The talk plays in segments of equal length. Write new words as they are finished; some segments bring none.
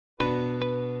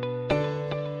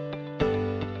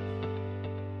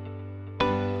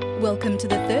Welcome to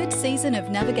the third season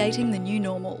of Navigating the New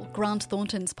Normal, Grant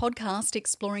Thornton's podcast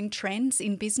exploring trends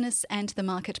in business and the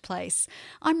marketplace.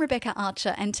 I'm Rebecca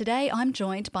Archer, and today I'm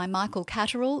joined by Michael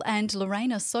Catterall and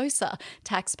Lorena Sosa,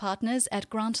 tax partners at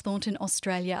Grant Thornton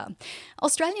Australia.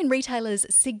 Australian retailers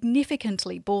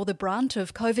significantly bore the brunt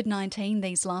of COVID-19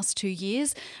 these last 2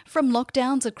 years, from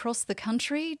lockdowns across the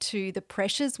country to the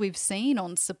pressures we've seen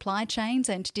on supply chains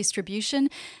and distribution,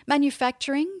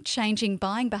 manufacturing, changing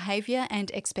buying behaviour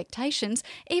and expectations,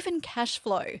 even cash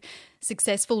flow.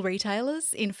 Successful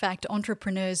retailers, in fact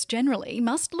entrepreneurs generally,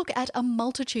 must look at a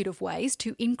multitude of ways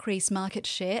to increase market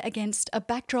share against a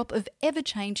backdrop of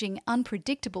ever-changing,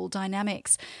 unpredictable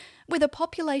dynamics. With a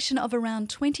population of around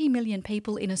 20 million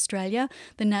people in Australia,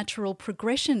 the natural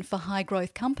progression for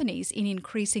high-growth companies in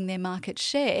increasing their market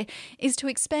share is to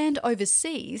expand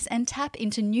overseas and tap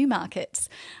into new markets.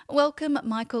 Welcome,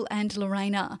 Michael and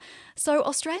Lorena. So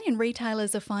Australian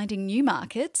retailers are finding new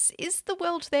markets. Is the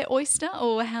world their oyster,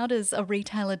 or how does a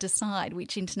retailer decide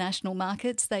which international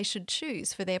markets they should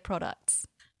choose for their products?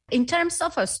 In terms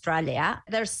of Australia,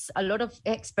 there's a lot of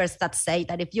experts that say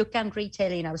that if you can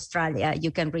retail in Australia,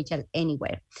 you can retail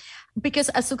anywhere. Because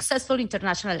a successful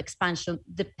international expansion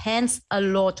depends a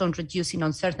lot on reducing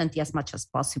uncertainty as much as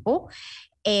possible.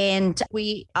 And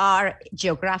we are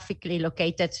geographically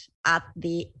located at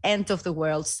the end of the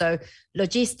world. So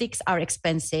logistics are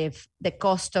expensive. The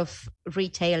cost of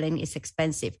retailing is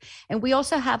expensive. And we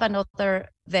also have another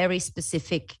very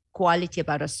specific quality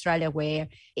about Australia where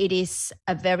it is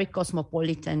a very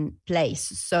cosmopolitan place.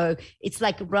 So it's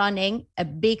like running a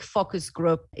big focus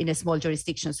group in a small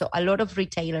jurisdiction. So a lot of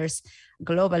retailers,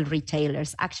 global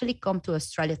retailers, actually come to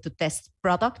Australia to test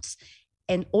products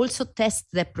and also test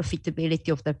the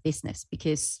profitability of their business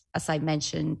because, as I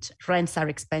mentioned, rents are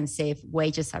expensive,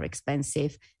 wages are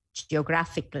expensive.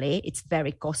 Geographically, it's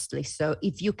very costly. So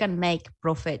if you can make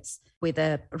profits with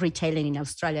a retailing in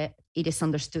Australia, it is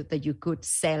understood that you could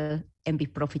sell and be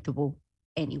profitable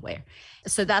anywhere.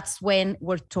 So that's when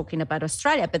we're talking about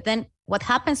Australia. But then what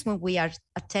happens when we are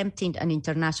attempting an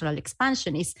international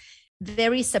expansion is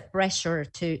there is a pressure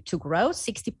to grow.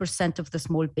 60% of the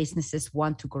small businesses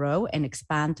want to grow and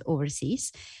expand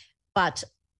overseas. But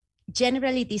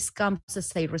generally, this comes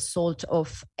as a result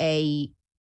of a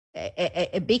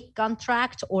big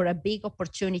contract or a big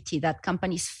opportunity that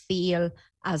companies feel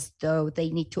as though they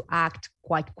need to act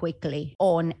quite quickly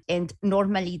on. And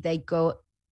normally they go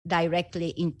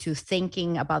directly into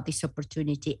thinking about this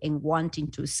opportunity and wanting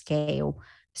to scale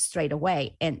straight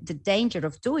away. And the danger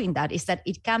of doing that is that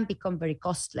it can become very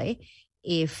costly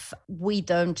if we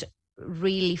don't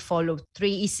really follow 3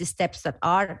 easy steps that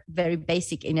are very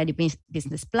basic in any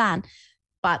business plan.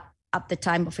 But at the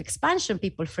time of expansion,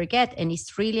 people forget, and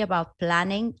it's really about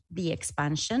planning the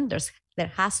expansion.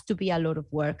 There has to be a lot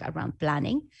of work around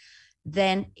planning.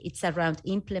 Then it's around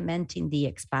implementing the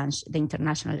expansion, the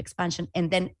international expansion,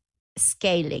 and then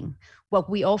scaling. What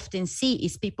we often see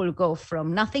is people go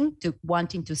from nothing to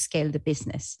wanting to scale the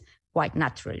business quite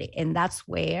naturally. And that's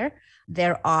where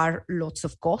there are lots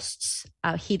of costs,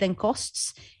 hidden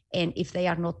costs. And if they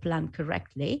are not planned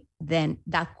correctly, then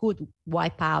that could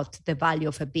wipe out the value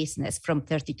of a business from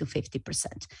 30 to 50%.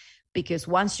 Because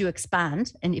once you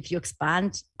expand, and if you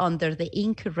expand under the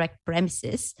incorrect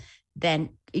premises, then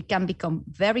it can become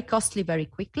very costly very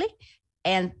quickly.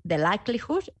 And the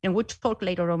likelihood, and we'll talk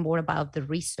later on more about the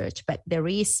research, but there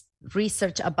is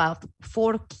research about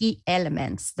 4 key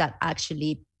elements that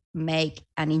actually make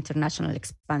an international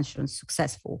expansion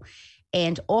successful.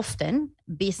 And often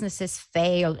businesses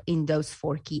fail in those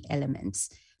 4 key elements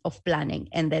of planning,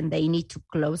 and then they need to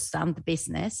close down the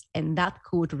business. And that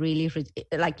could really,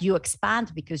 you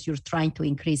expand because you're trying to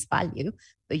increase value,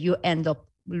 but you end up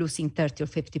losing 30 or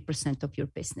 50% of your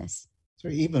business. So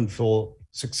even for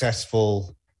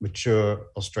successful, mature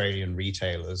Australian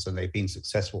retailers, and they've been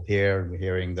successful here, and we're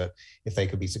hearing that if they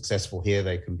could be successful here,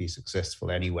 they can be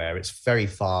successful anywhere. It's very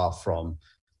far from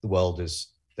the world is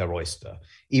their oyster.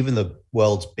 Even the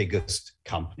world's biggest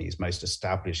companies, most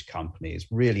established companies,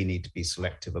 really need to be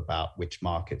selective about which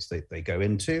markets they go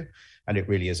into. And it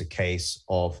really is a case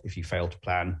of if you fail to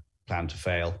plan to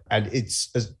fail. And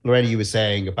it's, as Lorena, you were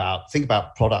saying think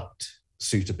about product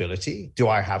suitability. Do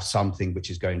I have something which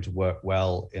is going to work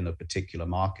well in a particular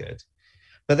market?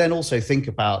 But then also think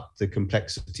about the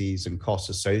complexities and costs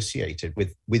associated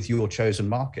with your chosen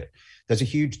market. There's a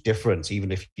huge difference,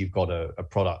 even if you've got a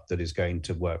product that is going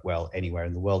to work well anywhere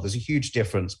in the world. There's a huge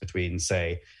difference between,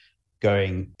 say,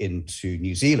 going into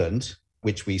New Zealand,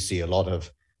 which we see a lot of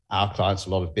our clients, a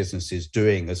lot of businesses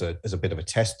doing as a bit of a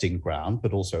testing ground,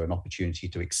 but also an opportunity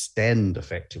to extend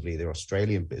effectively their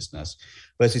Australian business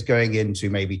versus going into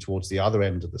maybe towards the other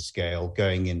end of the scale,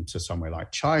 going into somewhere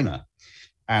like China.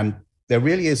 And there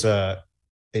really is a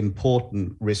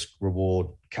important risk reward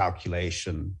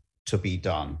calculation to be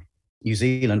done. New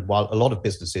Zealand, while a lot of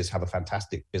businesses have a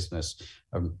fantastic business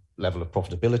level of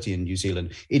profitability in New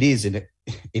Zealand, it is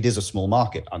a small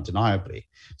market, undeniably.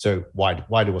 So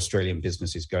why do Australian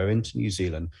businesses go into New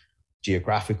Zealand?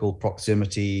 Geographical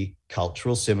proximity,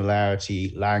 cultural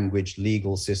similarity, language,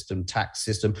 legal system, tax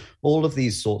system, all of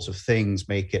these sorts of things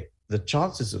make it the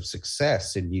chances of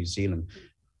success in New Zealand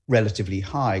relatively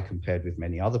high compared with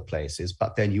many other places,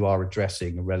 but then you are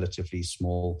addressing a relatively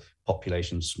small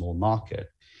population, small market.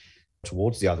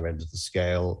 Towards the other end of the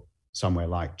scale, somewhere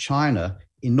like China,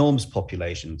 enormous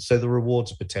population. So the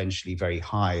rewards are potentially very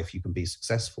high if you can be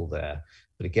successful there.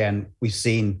 But again, we've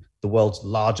seen the world's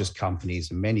largest companies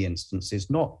in many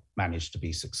instances not manage to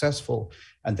be successful.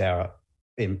 And there are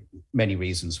many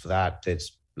reasons for that.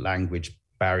 There's language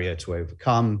barrier to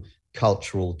overcome,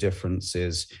 cultural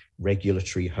differences,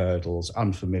 regulatory hurdles,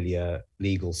 unfamiliar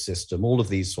legal system, all of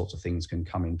these sorts of things can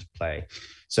come into play.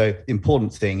 So the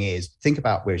important thing is think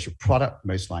about where's your product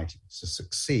most likely to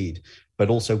succeed, but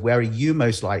also where are you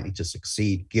most likely to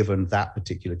succeed given that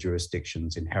particular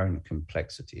jurisdiction's inherent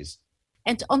complexities.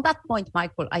 And on that point,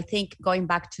 Michael, I think going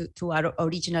back to our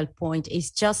original point is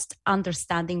just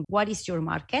understanding what is your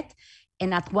market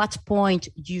and at what point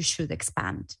you should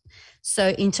expand. So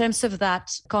in terms of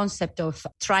that concept of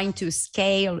trying to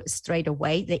scale straight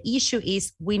away, the issue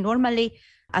is we normally,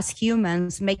 as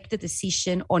humans, make the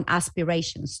decision on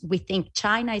aspirations. We think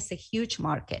China is a huge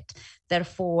market.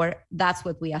 Therefore, that's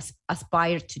what we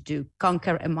aspire to do,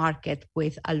 conquer a market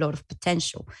with a lot of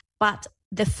potential. But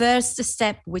the first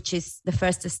step, which is the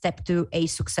first step to a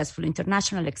successful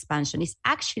international expansion, is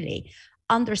actually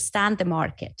understand the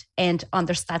market and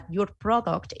understand your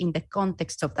product in the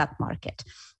context of that market.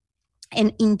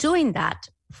 And in doing that,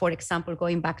 for example,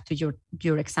 going back to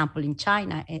your example in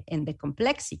China and the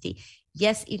complexity,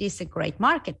 yes, it is a great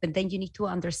market, but then you need to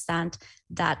understand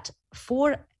that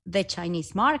for the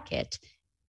Chinese market,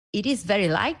 it is very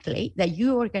likely that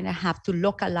you are going to have to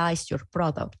localize your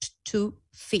product to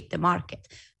fit the market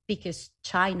because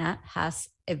China has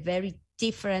a very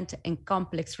different and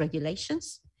complex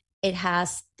regulations. It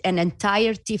has an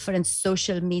entire different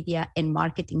social media and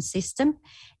marketing system,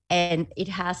 and it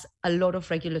has a lot of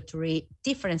regulatory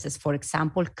differences, for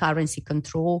example, currency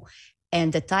control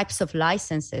and the types of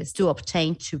licenses to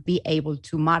obtain to be able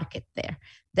to market there.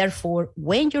 Therefore,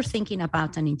 when you're thinking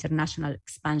about an international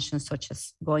expansion, such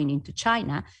as going into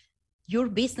China, your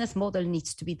business model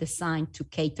needs to be designed to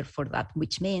cater for that,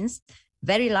 which means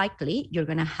very likely you're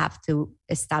going to have to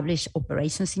establish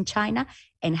operations in China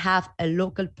and have a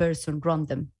local person run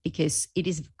them because it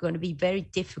is going to be very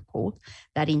difficult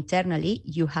that internally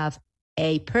you have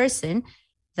a person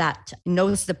that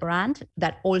knows the brand,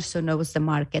 that also knows the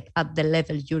market at the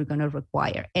level you're going to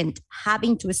require. And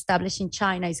having to establish in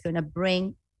China is going to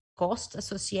bring cost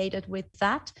associated with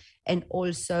that and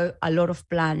also a lot of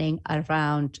planning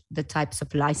around the types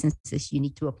of licenses you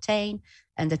need to obtain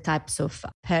and the types of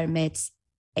permits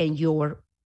and your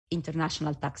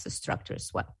international tax structure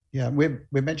as well. Yeah, we're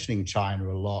mentioning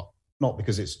China a lot, not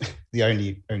because it's the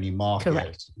only market.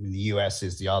 Correct. I mean, the US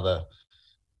is the other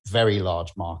very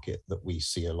large market that we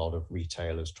see a lot of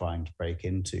retailers trying to break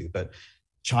into. But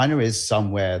China is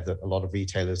somewhere that a lot of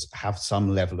retailers have some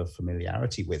level of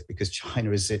familiarity with because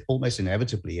China is almost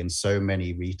inevitably in so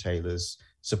many retailers'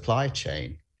 supply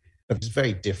chain. But it's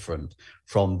very different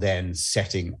from then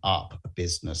setting up a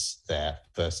business there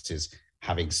versus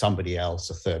having somebody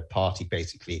else, a third party,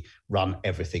 basically run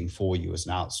everything for you as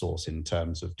an outsource in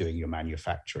terms of doing your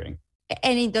manufacturing.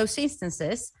 And in those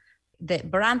instances, the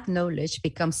brand knowledge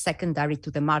becomes secondary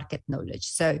to the market knowledge.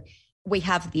 So we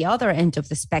have the other end of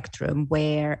the spectrum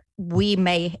where we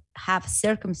may have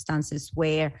circumstances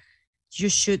where you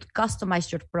should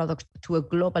customize your product to a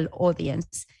global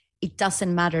audience. It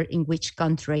doesn't matter in which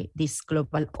country this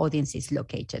global audience is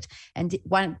located. And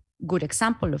one good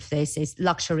example of this is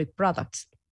luxury products.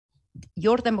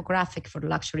 Your demographic for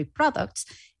luxury products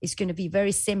is going to be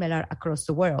very similar across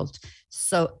the world.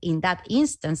 So in that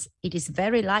instance, it is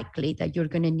very likely that you're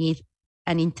going to need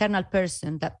an internal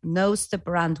person that knows the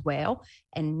brand well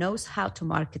and knows how to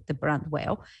market the brand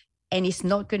well. And it's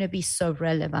not going to be so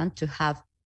relevant to have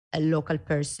a local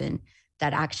person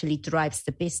that actually drives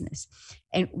the business.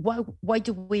 And why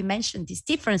do we mention these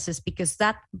differences? Because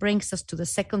that brings us to the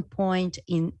second point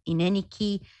in any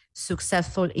key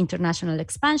successful international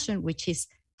expansion, which is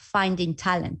finding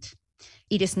talent.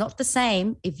 It is not the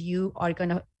same if you are going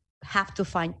to have to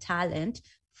find talent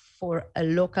for a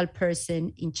local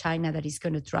person in China that is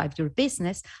going to drive your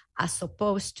business, as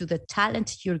opposed to the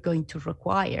talent you're going to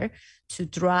require to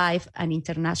drive an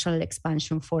international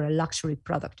expansion for a luxury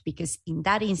product. Because in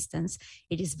that instance,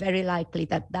 it is very likely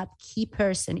that that key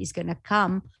person is going to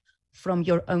come from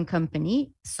your own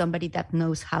company, somebody that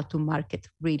knows how to market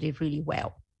really, really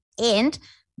well. And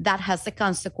that has the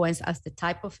consequence as the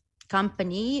type of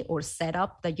company or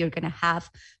setup that you're going to have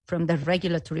from the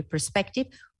regulatory perspective,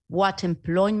 what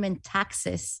employment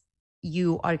taxes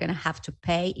you are going to have to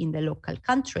pay in the local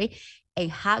country,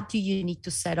 and how do you need to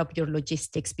set up your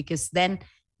logistics? Because then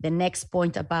the next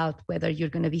point about whether you're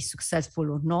going to be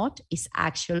successful or not is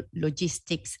actual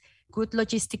logistics, good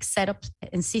logistics setup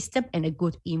and system, and a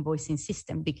good invoicing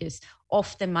system. Because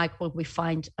often, Michael, we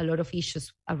find a lot of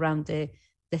issues around the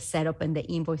setup and the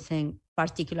invoicing,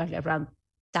 particularly around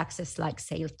taxes like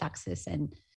sales taxes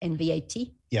and VAT.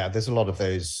 Yeah, there's a lot of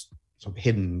those sort of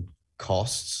hidden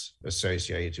costs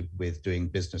associated with doing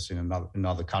business in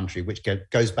another country, which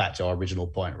goes back to our original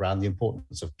point around the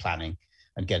importance of planning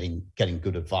and getting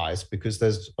good advice, because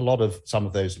there's a lot of some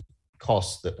of those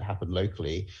costs that happen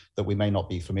locally that we may not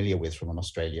be familiar with from an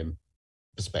Australian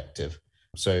perspective.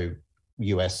 So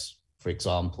US, for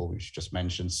example, which you just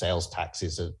mentioned, sales tax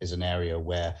is an area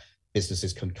where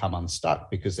businesses can come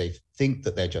unstuck because they think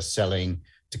that they're just selling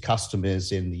to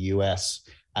customers in the US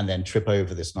and then trip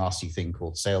over this nasty thing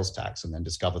called sales tax and then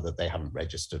discover that they haven't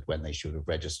registered when they should have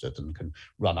registered and can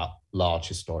run up large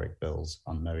historic bills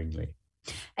unknowingly.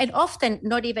 And often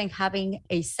not even having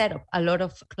a setup. A lot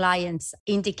of clients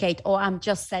indicate, oh, I'm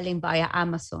just selling via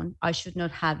Amazon. I should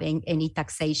not having any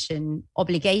taxation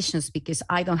obligations because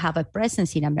I don't have a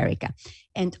presence in America.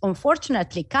 And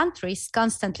unfortunately, countries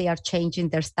constantly are changing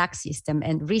their tax system.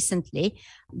 And recently,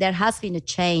 there has been a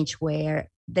change where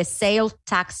the sales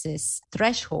taxes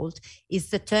threshold is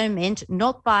determined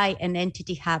not by an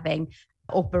entity having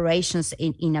operations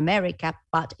in America,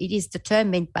 but it is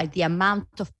determined by the amount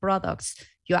of products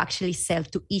you actually sell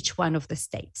to each one of the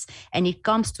states. And it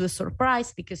comes to a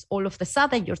surprise because all of a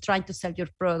sudden you're trying to sell your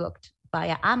product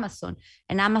via Amazon,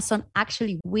 and Amazon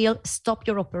actually will stop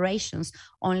your operations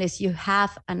unless you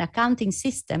have an accounting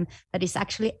system that is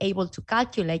actually able to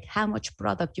calculate how much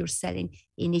product you're selling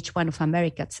in each one of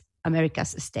America's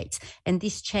states. And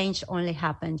this change only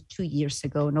happened 2 years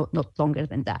ago, not longer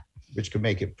than that. Which can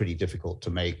make it pretty difficult to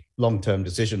make long-term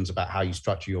decisions about how you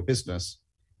structure your business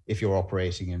if you're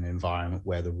operating in an environment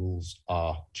where the rules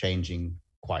are changing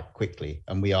quite quickly.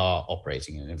 And we are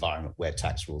operating in an environment where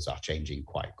tax rules are changing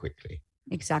quite quickly.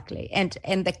 Exactly.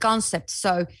 And the concept.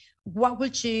 So what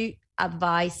would you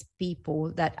advise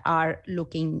people that are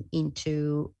looking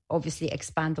into obviously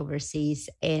expand overseas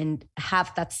and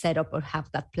have that set up or have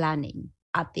that planning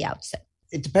at the outset?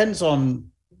 It depends on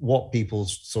what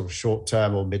people's sort of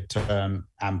short-term or mid-term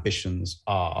ambitions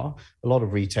are. A lot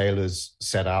of retailers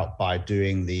set out by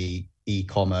doing the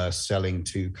e-commerce, selling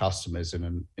to customers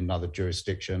in another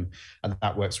jurisdiction, and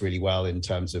that works really well in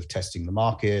terms of testing the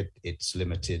market. It's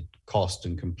limited cost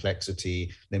and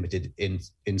complexity, limited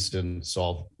incidence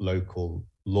of local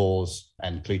laws,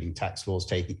 including tax laws,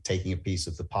 taking a piece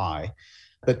of the pie.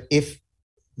 But if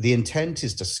the intent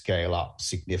is to scale up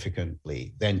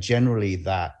significantly, then generally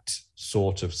that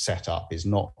sort of setup is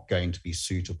not going to be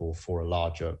suitable for a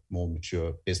larger, more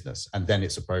mature business. And then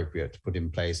it's appropriate to put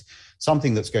in place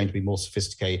something that's going to be more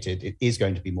sophisticated. It is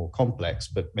going to be more complex,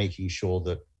 but making sure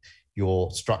that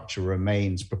your structure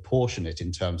remains proportionate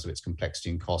in terms of its complexity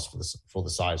and cost for the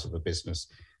size of the business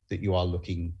that you are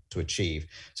looking to achieve.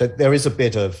 So there is a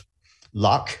bit of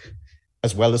luck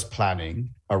as well as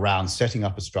planning around setting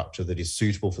up a structure that is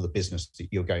suitable for the business that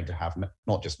you're going to have,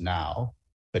 not just now,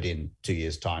 but in 2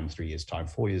 years' time, 3 years' time,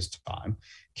 4 years' time,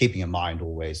 keeping in mind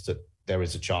always that there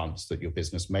is a chance that your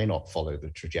business may not follow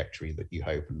the trajectory that you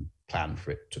hope and plan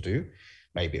for it to do.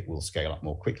 Maybe it will scale up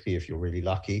more quickly if you're really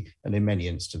lucky. And in many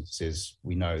instances,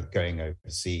 we know going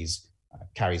overseas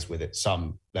carries with it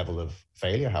some level of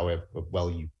failure, however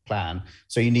well you plan.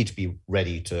 So you need to be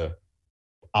ready to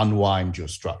unwind your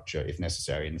structure if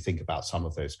necessary and think about some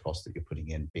of those costs that you're putting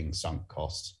in being sunk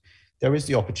costs. There is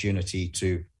the opportunity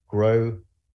to grow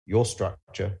your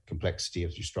structure, complexity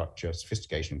of your structure,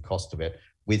 sophistication and cost of it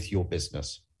with your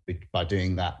business. By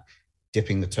doing that,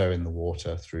 dipping the toe in the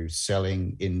water through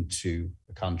selling into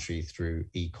a country through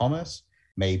e-commerce,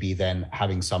 maybe then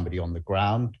having somebody on the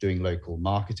ground doing local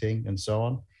marketing and so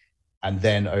on. And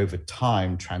then over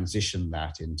time, transition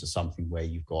that into something where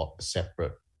you've got a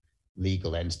separate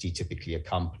legal entity, typically a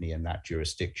company in that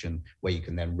jurisdiction, where you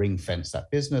can then ring fence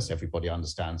that business. Everybody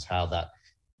understands how that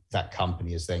that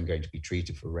company is then going to be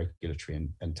treated for regulatory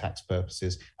and tax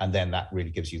purposes. And then that really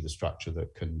gives you the structure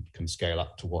that can scale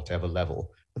up to whatever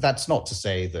level. But that's not to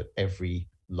say that every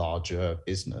larger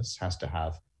business has to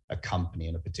have a company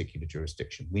in a particular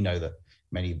jurisdiction. We know that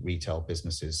many retail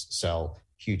businesses sell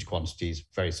huge quantities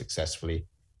very successfully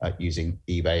using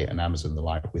eBay and Amazon and the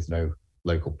like, with no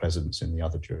local presence in the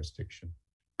other jurisdiction.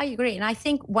 I agree. And I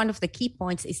think one of the key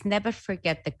points is never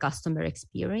forget the customer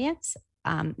experience.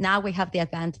 Now we have the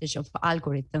advantage of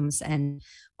algorithms. And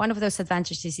one of those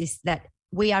advantages is that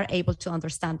we are able to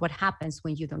understand what happens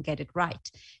when you don't get it right.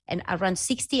 And around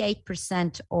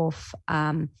 68% of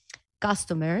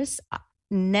customers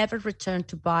never return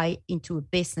to buy into a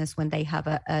business when they have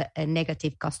a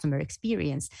negative customer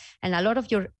experience. And a lot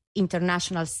of your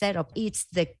international setup, it's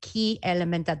the key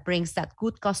element that brings that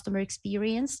good customer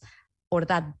experience or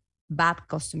that bad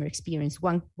customer experience.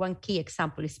 One key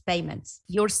example is payments.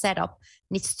 Your setup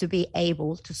needs to be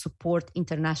able to support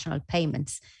international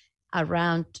payments.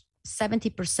 Around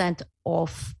 70%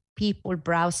 of people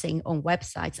browsing on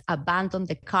websites abandon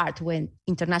the cart when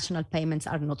international payments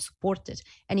are not supported.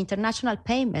 And international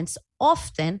payments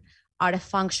often are a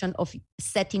function of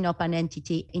setting up an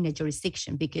entity in a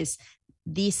jurisdiction, because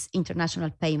these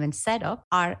international payment setup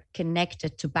are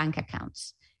connected to bank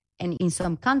accounts. And in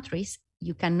some countries,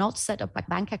 you cannot set up a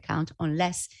bank account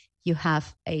unless you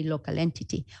have a local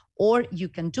entity, or you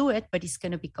can do it, but it's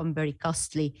going to become very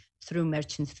costly through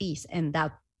merchant fees. And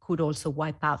that could also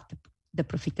wipe out the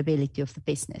profitability of the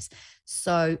business.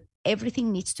 So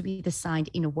everything needs to be designed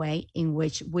in a way in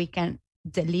which we can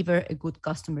deliver a good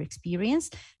customer experience,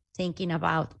 thinking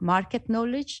about market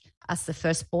knowledge as the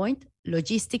first point,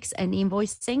 logistics and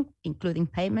invoicing, including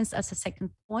payments as a second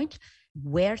point,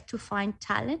 where to find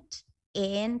talent,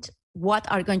 and what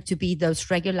are going to be those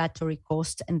regulatory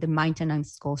costs and the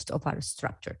maintenance cost of our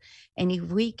structure. And if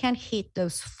we can hit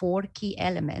those 4 key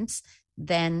elements,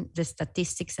 then the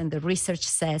statistics and the research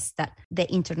says that the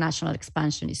international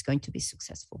expansion is going to be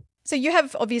successful. So you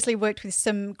have obviously worked with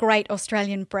some great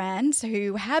Australian brands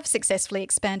who have successfully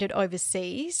expanded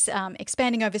overseas.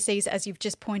 Expanding overseas, as you've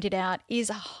just pointed out, is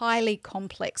a highly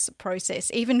complex process,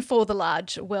 even for the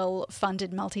large,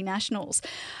 well-funded multinationals.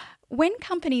 When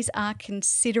companies are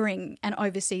considering an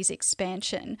overseas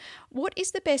expansion, what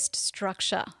is the best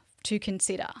structure to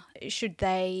consider? Should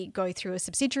they go through a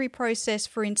subsidiary process,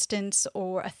 for instance,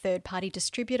 or a third-party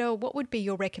distributor? What would be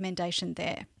your recommendation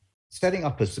there? Setting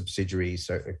up a subsidiary,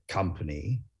 so a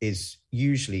company, is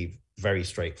usually a very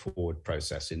straightforward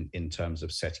process in terms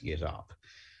of setting it up.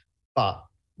 But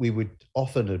we would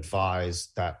often advise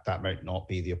that that might not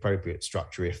be the appropriate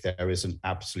structure if there isn't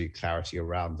absolute clarity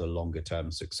around the longer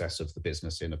term success of the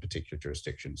business in a particular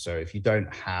jurisdiction. So if you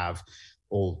don't have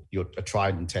a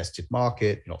tried and tested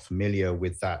market, you're not familiar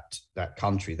with that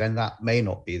country, then that may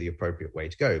not be the appropriate way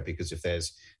to go, because if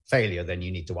there's failure, then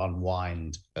you need to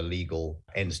unwind a legal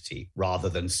entity rather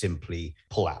than simply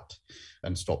pull out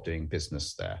and stop doing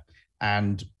business there.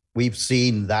 And we've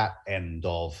seen that end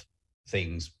of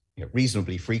things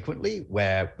reasonably frequently,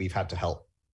 where we've had to help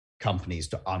companies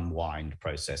to unwind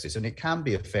processes. And it can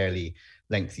be a fairly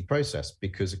lengthy process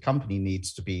because a company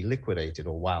needs to be liquidated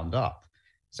or wound up.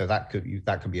 So that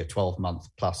can be a 12-month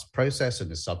plus process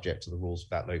and is subject to the rules of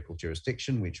that local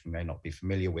jurisdiction, which we may not be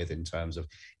familiar with in terms of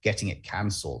getting it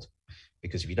cancelled.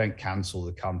 Because if you don't cancel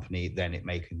the company, then it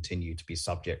may continue to be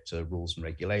subject to rules and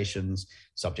regulations,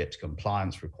 subject to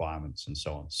compliance requirements and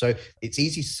so on. So it's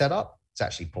easy to set up. It's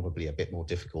actually probably a bit more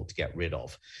difficult to get rid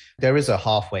of. There is a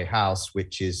halfway house,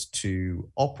 which is to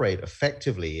operate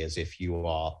effectively as if you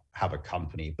have a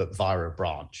company, but via a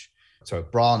branch. So a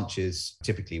branch is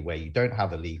typically where you don't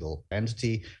have a legal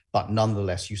entity, but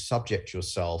nonetheless, you subject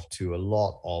yourself to a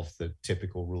lot of the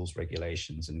typical rules,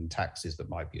 regulations, and taxes that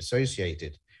might be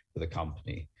associated with a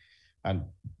company. And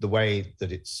the way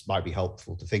that it might be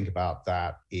helpful to think about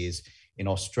that is in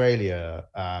Australia,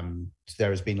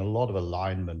 there has been a lot of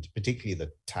alignment, particularly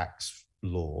the tax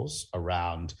laws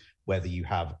around whether you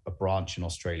have a branch in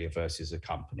Australia versus a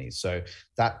company. So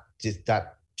that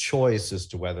choice as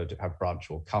to whether to have branch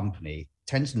or company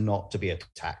tends not to be a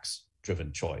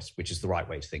tax-driven choice, which is the right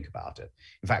way to think about it.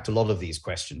 In fact, a lot of these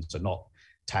questions are not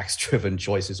tax-driven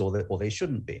choices, or they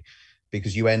shouldn't be,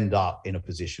 because you end up in a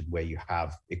position where you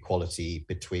have equality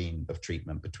of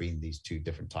treatment between these two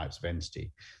different types of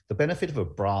entity. The benefit of a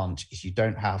branch is you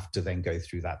don't have to then go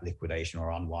through that liquidation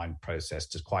or unwind process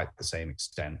to quite the same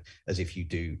extent as if you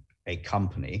do a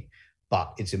company.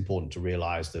 But it's important to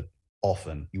realize that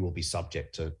often you will be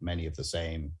subject to many of the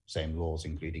same laws,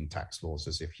 including tax laws,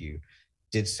 as if you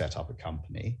did set up a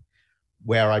company.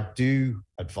 Where I do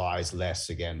advise less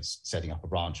against setting up a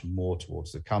branch and more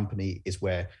towards the company is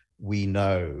where we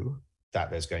know that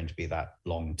there's going to be that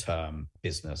long-term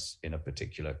business in a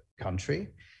particular country.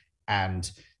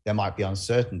 And there might be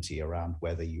uncertainty around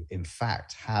whether you, in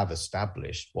fact, have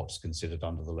established what's considered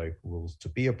under the local rules to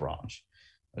be a branch.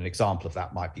 An example of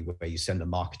that might be where you send a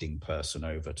marketing person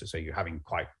over to say you're having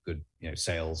quite good,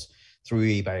 sales through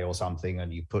eBay or something,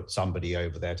 and you put somebody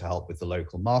over there to help with the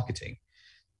local marketing.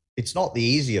 It's not the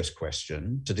easiest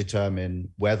question to determine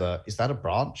whether, is that a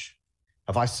branch?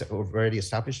 Have I already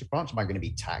established a branch? Am I going to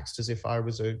be taxed as if I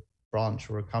was a branch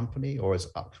or a company? Or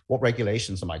what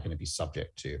regulations am I going to be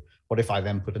subject to? What if I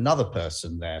then put another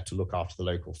person there to look after the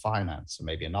local finance, and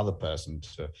maybe another person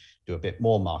to do a bit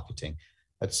more marketing?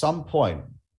 At some point,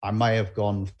 I may have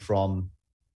gone from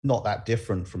not that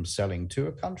different from selling to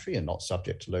a country and not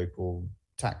subject to local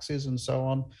taxes and so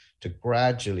on, to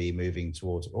gradually moving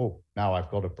towards, now I've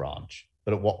got a branch.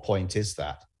 But at what point is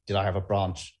that? Did I have a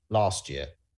branch last year?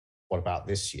 What about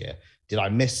this year? Did I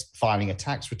miss filing a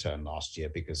tax return last year?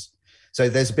 So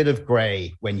there's a bit of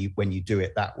gray when you do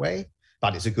it that way,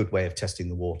 but it's a good way of testing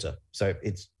the water. So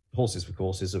it's horses for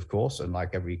courses, of course. And like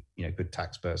every good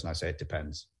tax person, I say it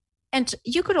depends. And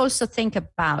you could also think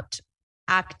about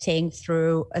acting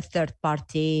through a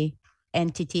third-party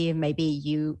entity. Maybe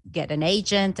you get an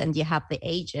agent and you have the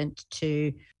agent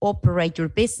to operate your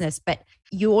business, but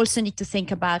you also need to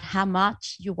think about how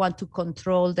much you want to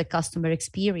control the customer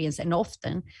experience. And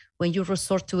often when you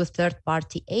resort to a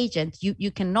third-party agent,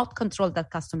 you cannot control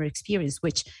that customer experience,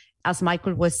 which, as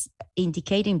Michael was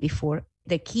indicating before,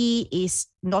 the key is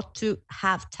not to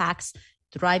have tax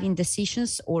driving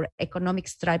decisions or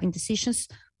economics driving decisions,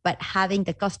 but having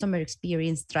the customer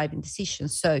experience driving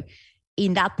decisions. So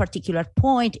in that particular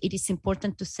point, it is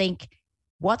important to think,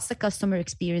 what's the customer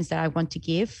experience that I want to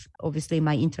give, obviously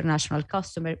my international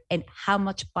customer, and how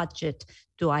much budget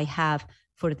do I have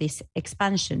for this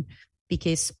expansion?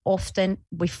 Because often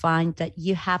we find that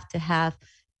you have to have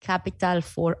capital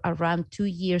for around 2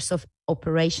 years of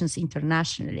operations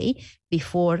internationally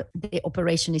before the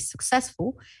operation is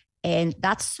successful. And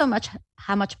that's so much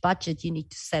how much budget you need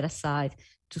to set aside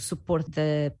to support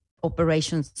the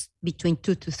operations between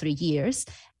 2 to 3 years.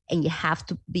 And you have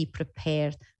to be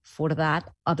prepared for that.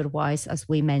 Otherwise, as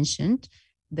we mentioned,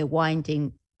 the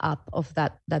winding up of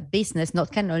that business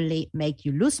not can only make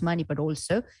you lose money, but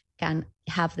also can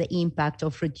have the impact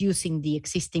of reducing the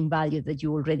existing value that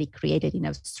you already created in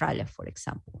Australia, for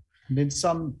example. And in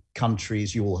some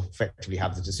countries, you will effectively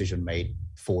have the decision made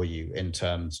for you in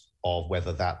terms of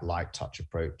whether that light touch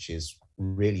approach is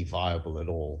really viable at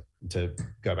all. To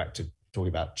go back to talking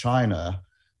about China,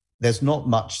 there's not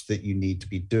much that you need to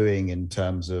be doing in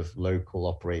terms of local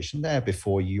operation there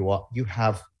before you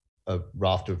have a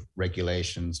raft of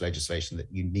regulations, legislation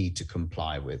that you need to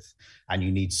comply with, and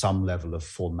you need some level of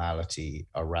formality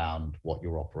around what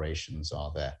your operations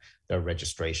are there. There are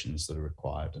registrations that are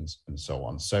required and so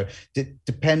on. So it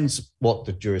depends what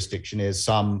the jurisdiction is.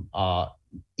 Some are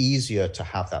easier to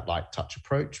have that light touch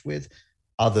approach with.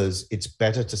 Others, it's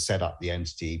better to set up the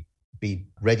entity, be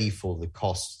ready for the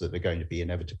costs that are going to be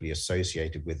inevitably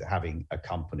associated with having a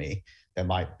company. There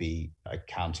might be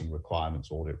accounting requirements,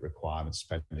 audit requirements,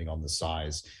 depending on the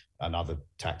size, and other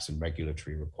tax and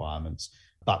regulatory requirements.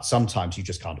 But sometimes you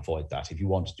just can't avoid that. If you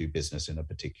want to do business in a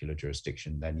particular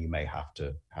jurisdiction, then you may have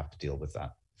to deal with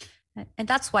that. And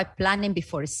that's why planning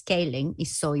before scaling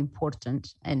is so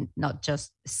important, and not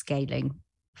just scaling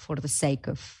for the sake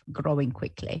of growing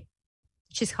quickly,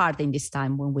 which is hard in this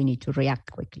time when we need to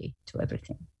react quickly to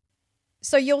everything.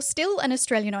 So you're still an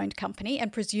Australian-owned company,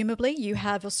 and presumably you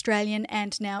have Australian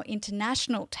and now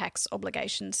international tax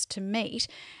obligations to meet.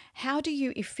 How do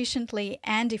you efficiently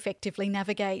and effectively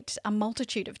navigate a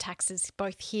multitude of taxes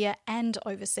both here and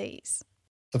overseas?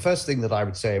 The first thing that I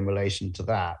would say in relation to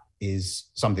that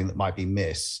is something that might be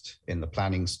missed in the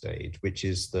planning stage, which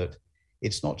is that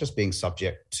it's not just being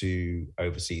subject to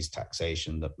overseas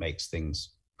taxation that makes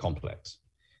things complex.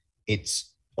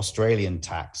 It's Australian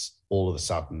tax all of a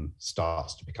sudden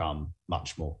starts to become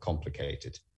much more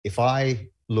complicated. If I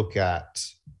look at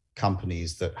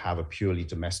companies that have a purely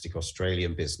domestic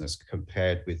Australian business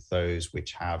compared with those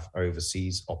which have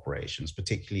overseas operations,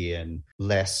 particularly in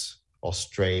less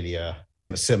Australia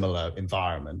similar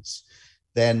environments,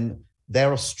 then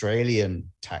their Australian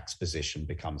tax position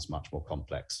becomes much more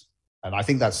complex. And I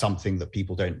think that's something that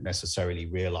people don't necessarily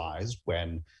realize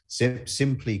when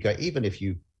simply go, even if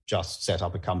you just set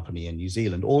up a company in New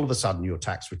Zealand, all of a sudden your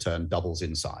tax return doubles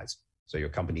in size. So your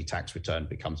company tax return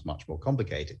becomes much more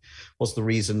complicated. What's the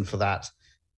reason for that?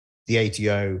 the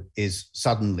ATO is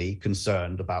suddenly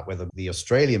concerned about whether the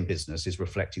Australian business is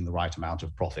reflecting the right amount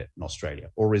of profit in Australia,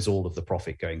 or is all of the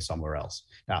profit going somewhere else?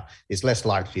 Now, it's less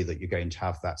likely that you're going to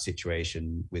have that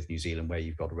situation with New Zealand where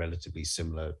you've got a relatively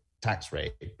similar tax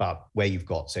rate, but where you've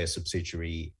got, say, a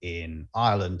subsidiary in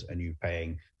Ireland and you're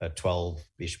paying a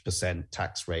 12-ish%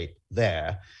 tax rate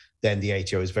there, then the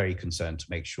ATO is very concerned to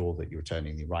make sure that you're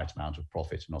returning the right amount of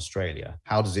profit in Australia.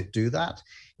 How does it do that?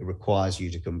 It requires you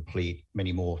to complete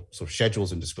many more sort of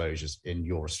schedules and disclosures in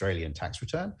your Australian tax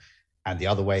return. And the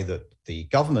other way that the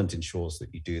government ensures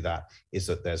that you do that is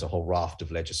that there's a whole raft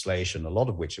of legislation, a lot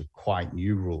of which are quite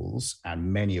new rules,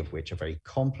 and many of which are very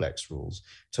complex rules,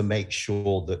 to make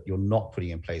sure that you're not putting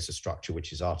in place a structure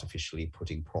which is artificially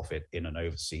putting profit in an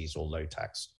overseas or low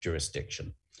tax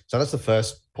jurisdiction. So that's the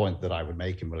first point that I would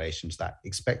make in relation to that.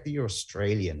 Expect that your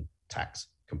Australian tax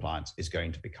compliance is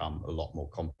going to become a lot more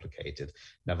complicated,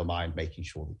 never mind making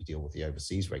sure that you deal with the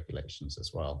overseas regulations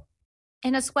as well.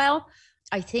 And as well,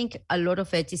 I think a lot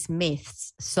of it is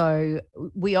myths. So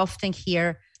we often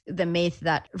hear the myth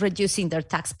that reducing their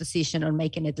tax position or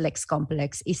making it less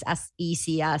complex is as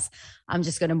easy as I'm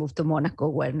just going to move to Monaco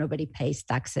where nobody pays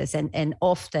taxes. And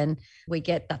often we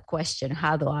get that question,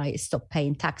 how do I stop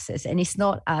paying taxes? And it's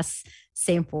not as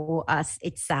simple as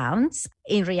it sounds.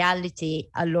 In reality,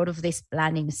 a lot of this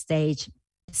planning stage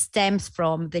stems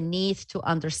from the need to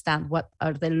understand what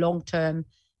are the long-term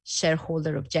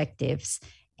shareholder objectives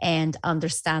and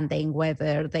understanding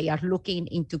whether they are looking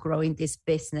into growing this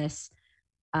business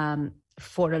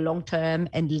for a long term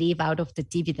and live out of the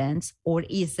dividends, or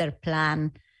is their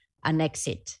plan an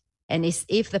exit? And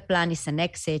if the plan is an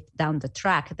exit down the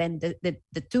track, then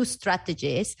the two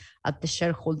strategies at the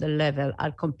shareholder level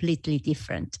are completely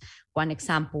different. One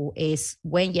example is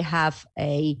when you have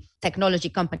a technology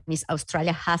companies,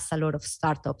 Australia has a lot of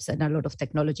startups and a lot of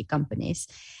technology companies.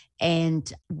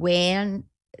 And when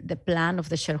the plan of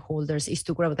the shareholders is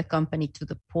to grow the company to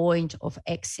the point of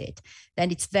exit,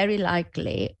 then it's very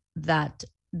likely that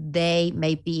they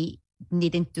may be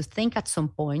needing to think at some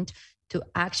point to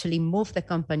actually move the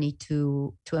company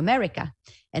to America.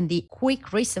 And the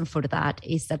quick reason for that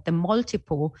is that the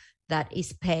multiple that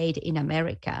is paid in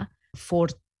America for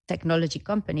technology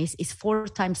companies is 4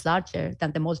 times larger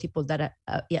than the multiple that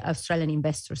Australian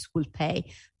investors will pay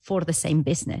for the same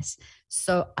business.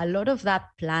 So a lot of that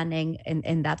planning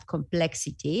and that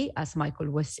complexity, as Michael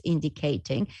was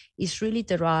indicating, is really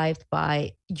derived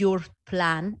by your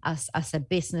plan as a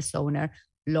business owner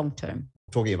long-term.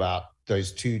 Talking about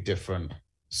those two different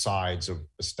sides of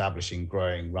establishing,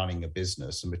 growing, running a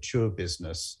business, a mature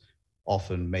business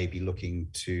often may be looking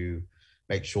to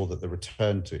make sure that the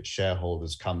return to its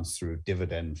shareholders comes through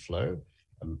dividend flow.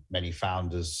 And many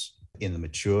founders in the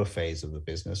mature phase of the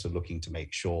business are looking to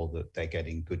make sure that they're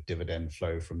getting good dividend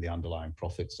flow from the underlying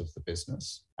profits of the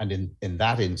business. And in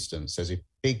that instance, there's a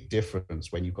big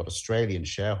difference when you've got Australian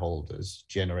shareholders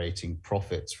generating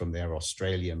profits from their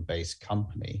Australian-based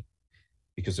company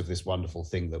because of this wonderful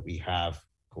thing that we have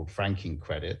called franking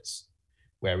credits,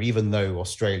 where even though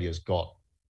Australia's got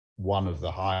one of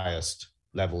the highest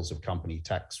levels of company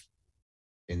tax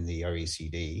in the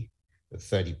OECD, the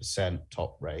 30%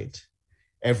 top rate,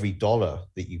 every dollar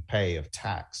that you pay of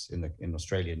tax in an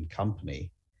Australian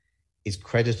company is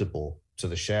creditable to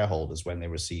the shareholders when they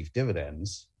receive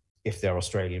dividends if they're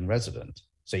Australian resident.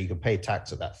 So you can pay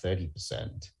tax at that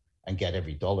 30% and get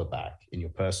every dollar back in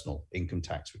your personal income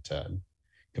tax return,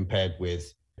 compared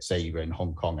with, say, you're in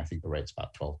Hong Kong, I think the rate's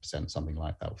about 12%, something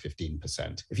like that, or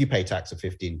 15%. If you pay tax of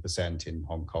 15% in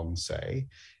Hong Kong, say,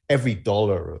 every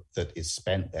dollar that is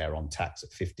spent there on tax at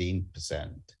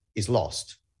 15% is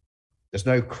lost. There's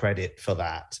no credit for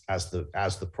that as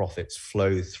the profits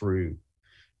flow through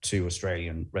to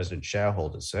Australian resident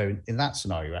shareholders. So in that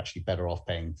scenario, you're actually better off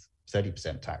paying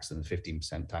 30% tax than the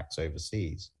 15% tax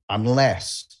overseas,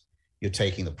 unless you're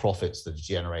taking the profits that are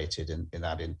generated in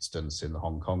that instance in the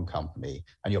Hong Kong company,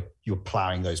 and you're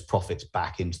plowing those profits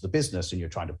back into the business, and you're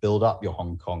trying to build up your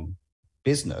Hong Kong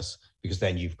business, because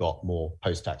then you've got more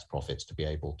post-tax profits to be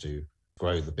able to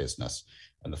grow the business.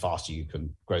 And the faster you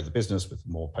can grow the business with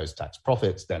more post-tax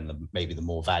profits, then maybe the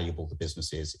more valuable the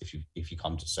business is if you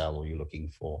come to sell or you're looking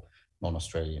for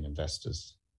non-Australian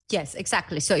investors. Yes,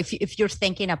 exactly. So if you're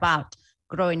thinking about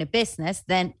growing a business,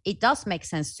 then it does make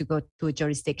sense to go to a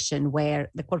jurisdiction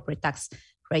where the corporate tax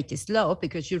rate is low,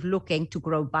 because you're looking to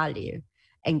grow value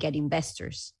and get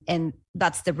investors. And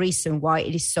that's the reason why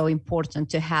it is so important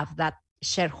to have that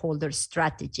shareholder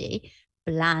strategy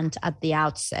planned at the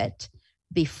outset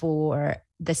before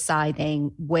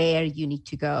deciding where you need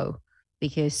to go,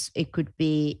 because it could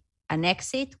be an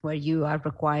exit where you are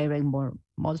requiring more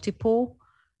multiple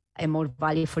and more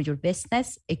value for your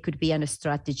business. It could be a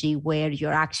strategy where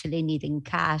you're actually needing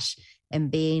cash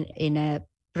and being in a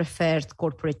preferred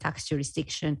corporate tax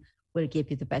jurisdiction will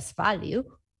give you the best value.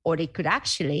 Or it could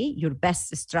actually, your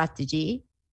best strategy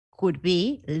could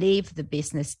be leave the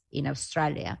business in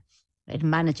Australia and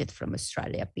manage it from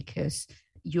Australia because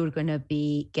you're going to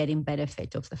be getting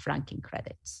benefit of the franking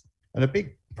credits. And a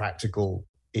big practical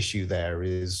issue there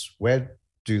is, where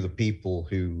do the people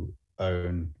who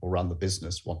own or run the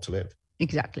business want to live?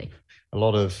 Exactly. A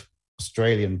lot of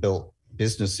Australian-built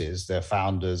businesses, their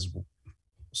founders,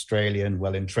 Australian,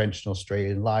 well-entrenched in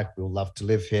Australian life, we'll love to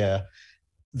live here.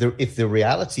 If the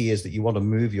reality is that you want to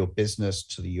move your business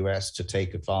to the US to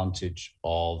take advantage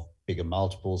of bigger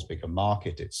multiples, bigger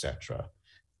market, etc.,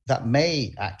 that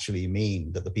may actually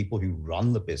mean that the people who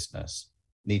run the business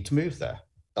need to move there.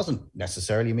 Doesn't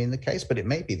necessarily mean the case, but it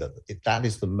may be that that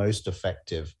is the most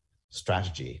effective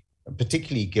strategy,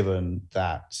 particularly given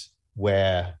that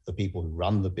where the people who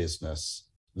run the business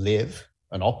live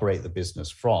and operate the business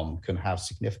from can have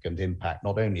significant impact,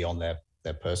 not only on their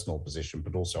personal position,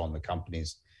 but also on the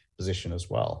company's position as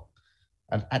well.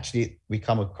 And actually, we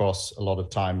come across a lot of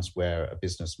times where a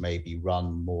business may be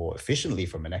run more efficiently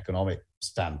from an economic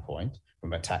standpoint,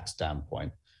 from a tax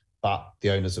standpoint, but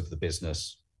the owners of the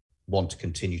business want to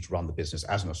continue to run the business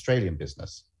as an Australian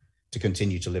business, to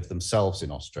continue to live themselves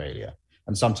in Australia.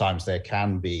 And sometimes there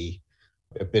can be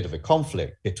a bit of a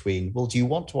conflict between, well, do you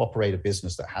want to operate a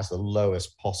business that has the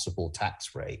lowest possible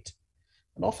tax rate?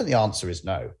 And often the answer is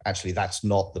no. Actually, that is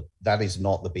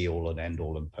not the be all and end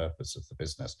all and purpose of the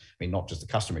business. I mean, not just the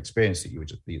customer experience that you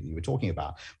were talking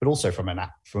about, but also from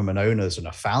an owner's and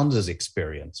a founder's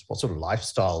experience. What sort of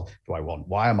lifestyle do I want?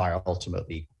 Why am I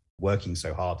ultimately working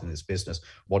so hard in this business?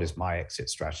 What is my exit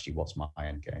strategy? What's my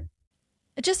end game?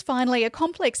 Just finally, a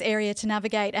complex area to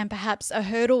navigate and perhaps a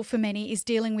hurdle for many is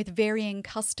dealing with varying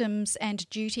customs and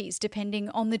duties depending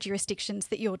on the jurisdictions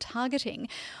that you're targeting.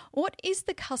 What is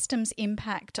the customs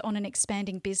impact on an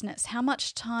expanding business? How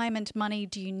much time and money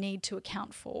do you need to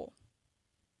account for?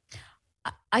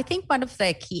 I think one of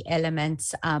the key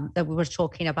elements that we were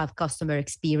talking about customer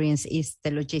experience is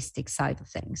the logistics side of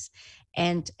things.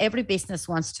 And every business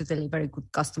wants to deliver a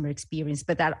good customer experience,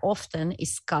 but that often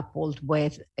is coupled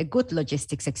with a good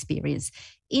logistics experience.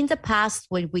 In the past,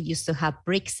 when we used to have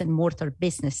bricks and mortar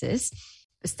businesses,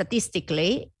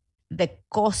 statistically, the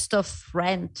cost of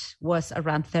rent was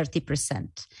around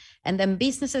 30%. And then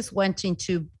businesses went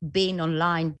into being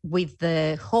online with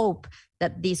the hope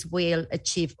that this will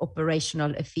achieve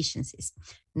operational efficiencies.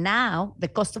 Now, the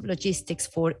cost of logistics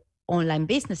for online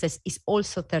businesses is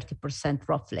also 30%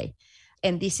 roughly.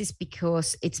 And this is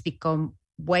because it's become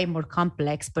way more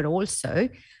complex, but also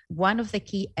one of the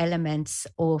key elements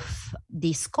of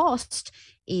this cost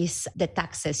is the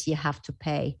taxes you have to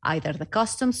pay, either the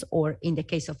customs or in the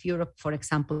case of Europe, for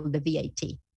example, the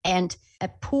VAT. And a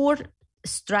poor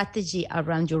strategy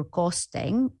around your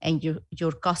costing and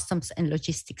your customs and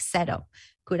logistics setup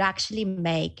could actually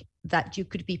make that you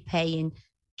could be paying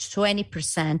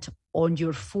 20% on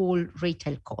your full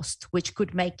retail cost, which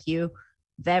could make you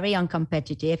very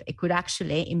uncompetitive. It could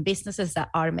actually, in businesses that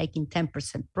are making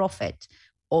 10% profit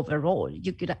overall,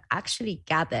 you could actually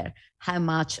gather how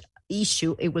much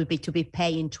issue it will be to be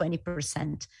paying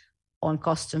 20% on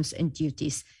customs and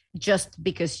duties just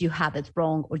because you had it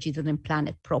wrong or you didn't plan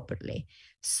it properly.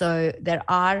 So there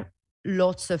are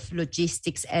lots of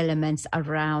logistics elements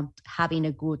around having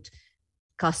a good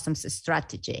customs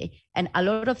strategy. And a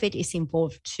lot of it is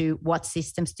involved to what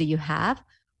systems do you have,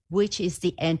 which is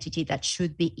the entity that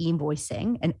should be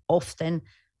invoicing. And often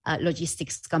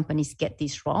logistics companies get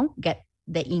this wrong, get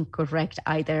the incorrect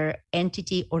either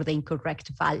entity or the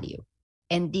incorrect value.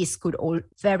 And this could all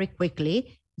very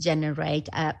quickly generate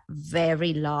a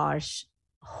very large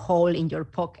hole in your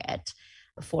pocket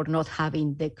for not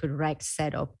having the correct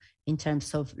setup in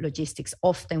terms of logistics.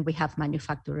 Often we have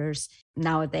manufacturers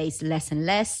nowadays less and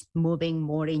less moving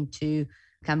more into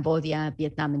Cambodia,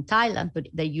 Vietnam, and Thailand, but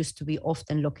they used to be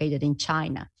often located in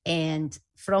China. And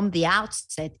from the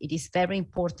outset, it is very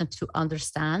important to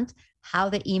understand how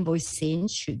the invoicing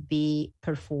should be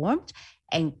performed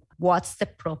and what's the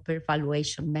proper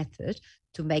valuation method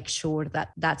to make sure that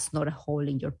that's not a hole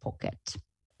in your pocket.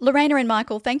 Lorena and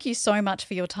Michael, thank you so much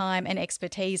for your time and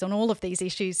expertise on all of these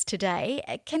issues today.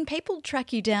 Can people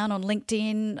track you down on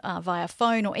LinkedIn via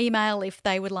phone or email if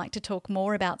they would like to talk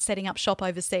more about setting up shop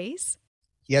overseas?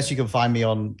 Yes, you can find me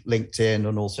on LinkedIn,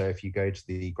 and also if you go to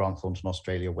the Grant Thornton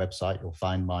Australia website, you'll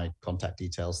find my contact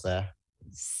details there.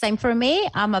 Same for me.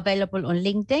 I'm available on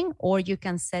LinkedIn, or you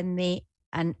can send me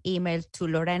an email to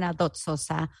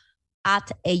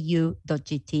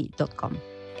lorena.sosa@au.gt.com.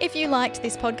 If you liked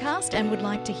this podcast and would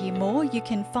like to hear more, you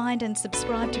can find and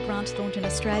subscribe to Grant Thornton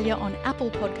Australia on Apple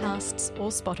Podcasts or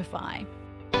Spotify.